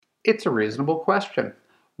It's a reasonable question.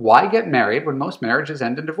 Why get married when most marriages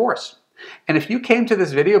end in divorce? And if you came to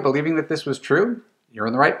this video believing that this was true, you're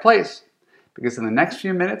in the right place. Because in the next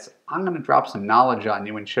few minutes, I'm going to drop some knowledge on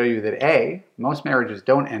you and show you that A, most marriages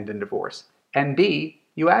don't end in divorce, and B,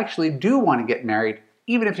 you actually do want to get married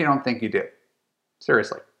even if you don't think you do.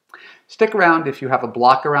 Seriously. Stick around if you have a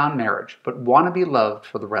block around marriage, but want to be loved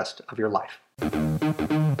for the rest of your life.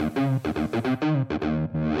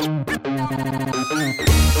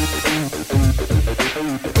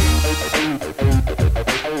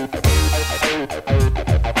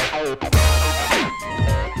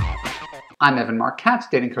 I'm Evan Marc Katz,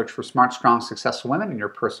 dating coach for smart, strong, successful women and your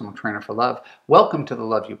personal trainer for love. Welcome to the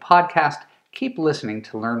Love U podcast. Keep listening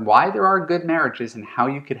to learn why there are good marriages and how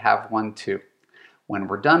you could have one too. When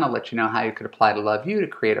we're done, I'll let you know how you could apply to Love U to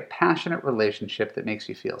create a passionate relationship that makes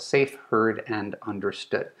you feel safe, heard, and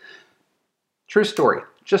understood. True story,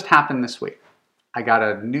 just happened this week. I got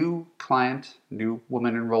a new client, new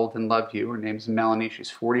woman enrolled in Love U. Her name's Melanie. She's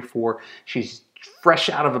 44. She's fresh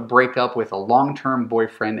out of a breakup with a long-term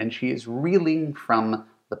boyfriend, and she is reeling from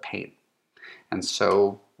the pain. And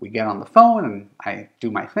so we get on the phone, and I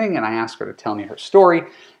do my thing, and I ask her to tell me her story.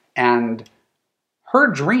 And her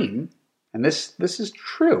dream, and this is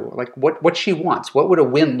true, like what she wants, what would a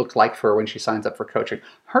win look like for her when she signs up for coaching?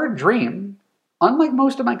 Her dream, unlike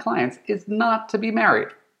most of my clients, is not to be married.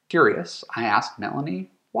 Curious, I asked Melanie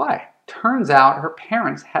why. Turns out her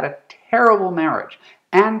parents had a terrible marriage,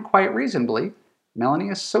 and quite reasonably, Melanie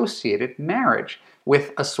associated marriage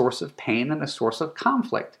with a source of pain and a source of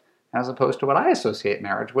conflict, as opposed to what I associate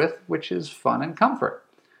marriage with, which is fun and comfort.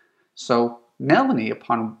 So Melanie,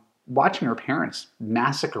 upon watching her parents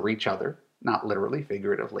massacre each other, not literally,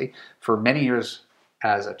 figuratively, for many years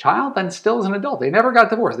as a child and still as an adult, they never got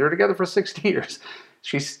divorced. They were together for 60 years.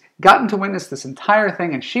 She's gotten to witness this entire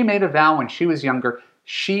thing, and she made a vow when she was younger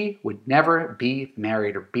she would never be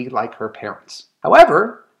married or be like her parents.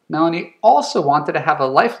 However, Melanie also wanted to have a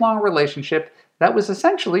lifelong relationship that was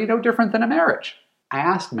essentially no different than a marriage. I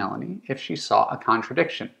asked Melanie if she saw a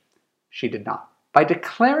contradiction. She did not. By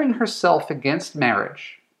declaring herself against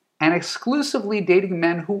marriage and exclusively dating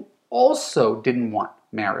men who also didn't want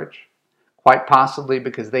marriage, quite possibly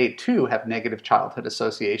because they too have negative childhood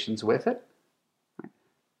associations with it,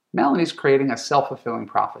 Melanie's creating a self-fulfilling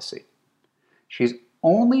prophecy. She's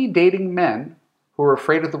only dating men who are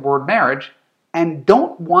afraid of the word marriage and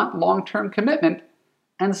don't want long-term commitment,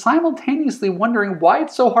 and simultaneously wondering why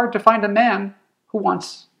it's so hard to find a man who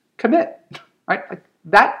wants commit, right? Like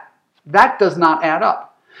that does not add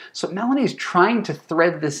up. So Melanie's trying to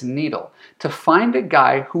thread this needle to find a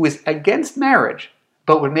guy who is against marriage,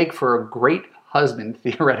 but would make for a great husband,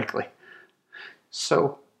 theoretically.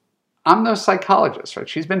 So I'm no psychologist, right?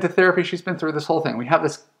 She's been to therapy, she's been through this whole thing. We have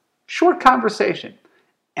this short conversation,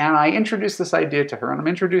 and I introduced this idea to her, and I'm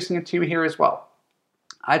introducing it to you here as well.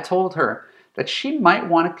 I told her that she might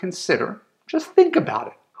want to consider, just think about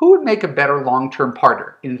it, who would make a better long-term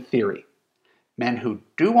partner in theory? Men who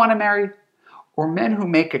do want to marry, or men who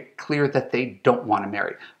make it clear that they don't want to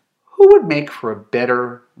marry? Who would make for a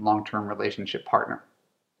better long-term relationship partner?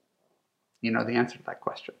 You know the answer to that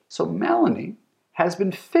question. So Melanie has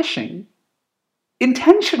been fishing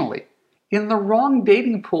intentionally in the wrong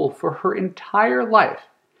dating pool for her entire life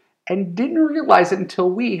and didn't realize it until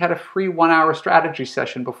we had a free 1-hour strategy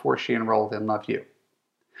session before she enrolled in Love U.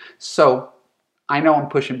 So I know I'm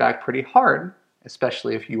pushing back pretty hard,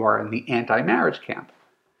 especially if you are in the anti-marriage camp.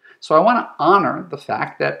 So I want to honor the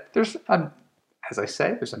fact that as I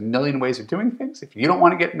say, there's a million ways of doing things. If you don't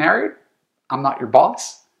want to get married, I'm not your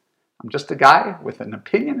boss. I'm just a guy with an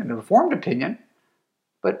opinion, an informed opinion,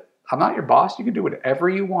 but I'm not your boss. You can do whatever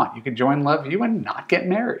you want. You can join Love U and not get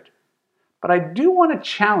married. But I do want to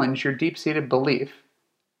challenge your deep-seated belief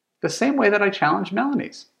the same way that I challenge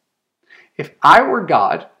Melanie's. If I were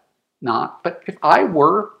God, but if I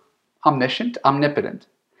were omniscient, omnipotent,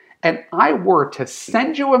 and I were to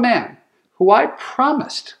send you a man who I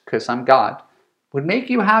promised, because I'm God, would make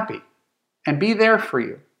you happy and be there for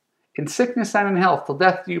you in sickness and in health till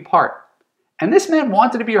death do you part, and this man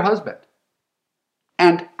wanted to be your husband,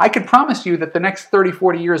 and I could promise you that the next 30,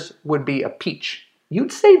 40 years would be a peach,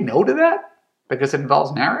 you'd say no to that because it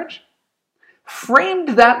involves marriage? Framed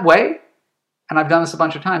that way, and I've done this a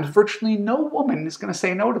bunch of times, virtually no woman is going to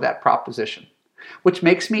say no to that proposition. Which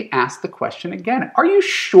makes me ask the question again, are you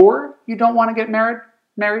sure you don't want to get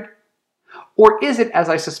married? Or is it, as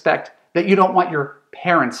I suspect, that you don't want your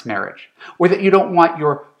parents' marriage, or that you don't want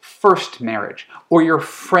your first marriage, or your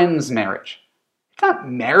friend's marriage? It's not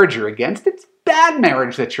marriage you're against, it's bad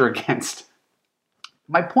marriage that you're against.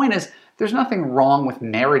 My point is, there's nothing wrong with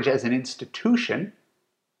marriage as an institution.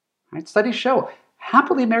 Right? Studies show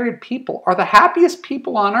happily married people are the happiest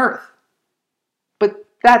people on earth. But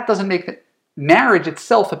that doesn't make marriage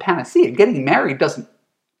itself a panacea. Getting married doesn't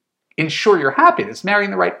ensure your happiness.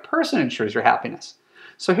 Marrying the right person ensures your happiness.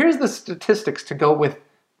 So here's the statistics to go with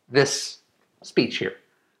this speech here.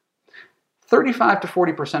 35 to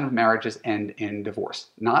 40% of marriages end in divorce.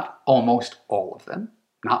 Not almost all of them,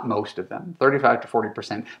 not most of them, 35 to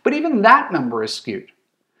 40%. But even that number is skewed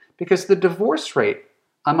because the divorce rate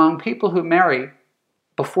among people who marry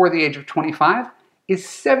before the age of 25 is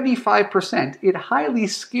 75%. It highly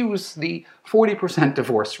skews the 40%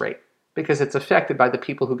 divorce rate because it's affected by the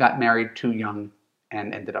people who got married too young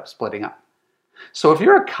and ended up splitting up. So if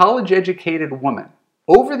you're a college-educated woman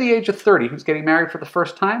over the age of 30 who's getting married for the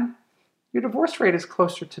first time, your divorce rate is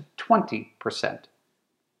closer to 20%.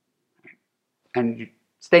 And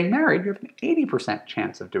staying married, you have an 80%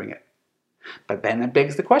 chance of doing it. But then it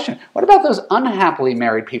begs the question, what about those unhappily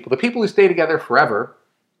married people, the people who stay together forever,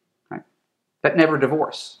 right, that never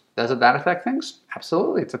divorce? Doesn't that affect things?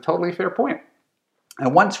 Absolutely. It's a totally fair point.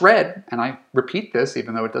 And once read, and I repeat this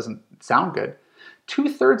even though it doesn't sound good,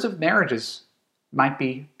 2/3 of marriages might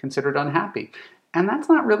be considered unhappy. And that's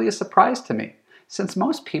not really a surprise to me, since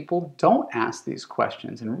most people don't ask these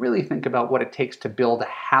questions and really think about what it takes to build a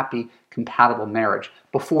happy, compatible marriage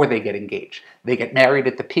before they get engaged. They get married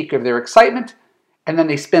at the peak of their excitement, and then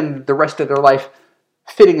they spend the rest of their life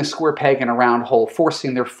fitting a square peg in a round hole,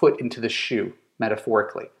 forcing their foot into the shoe,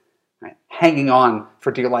 metaphorically, right? Hanging on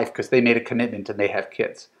for dear life because they made a commitment and they have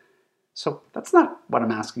kids. So that's not what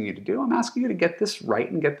I'm asking you to do. I'm asking you to get this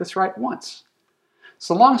right and get this right once.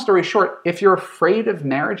 So long story short, if you're afraid of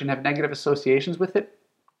marriage and have negative associations with it,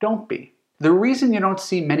 don't be. The reason you don't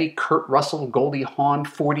see many Kurt Russell, Goldie Hawn,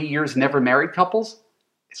 40 years never married couples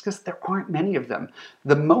is because there aren't many of them.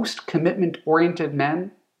 The most commitment-oriented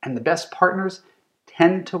men and the best partners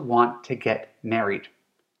tend to want to get married.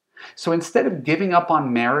 So instead of giving up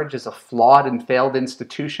on marriage as a flawed and failed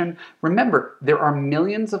institution, remember there are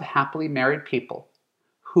millions of happily married people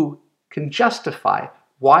who can justify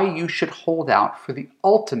why you should hold out for the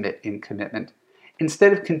ultimate in commitment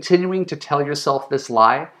instead of continuing to tell yourself this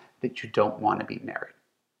lie that you don't want to be married.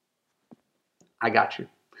 I got you.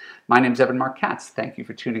 My name's Evan Marc Katz. Thank you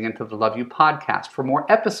for tuning into the Love U podcast. For more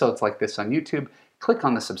episodes like this on YouTube, click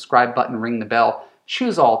on the subscribe button, ring the bell,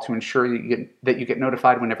 choose all to ensure that you get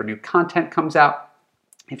notified whenever new content comes out.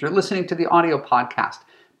 If you're listening to the audio podcast,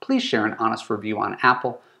 please share an honest review on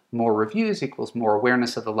Apple. More reviews equals more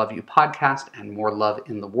awareness of the Love U podcast and more love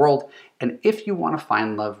in the world. And if you want to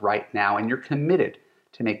find love right now and you're committed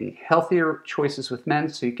to making healthier choices with men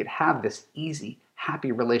so you could have this easy,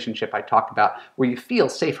 happy relationship I talked about where you feel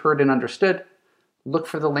safe, heard, and understood, look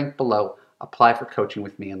for the link below. Apply for coaching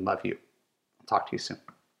with me and Love U. I'll talk to you soon.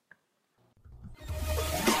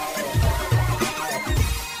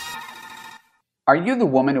 Are you the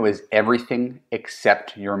woman who is everything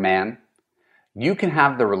except your man? You can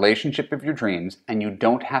have the relationship of your dreams and you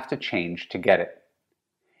don't have to change to get it.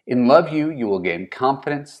 In Love U, you will gain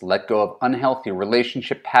confidence, let go of unhealthy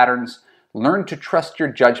relationship patterns, learn to trust your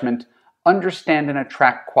judgment, understand and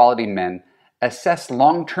attract quality men, assess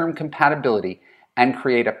long-term compatibility, and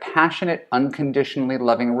create a passionate, unconditionally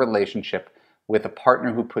loving relationship with a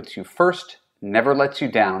partner who puts you first, never lets you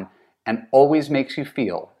down, and always makes you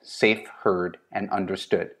feel safe, heard, and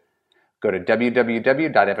understood. Go to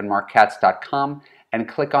www.evanmarckatz.com and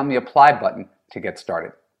click on the apply button to get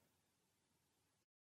started.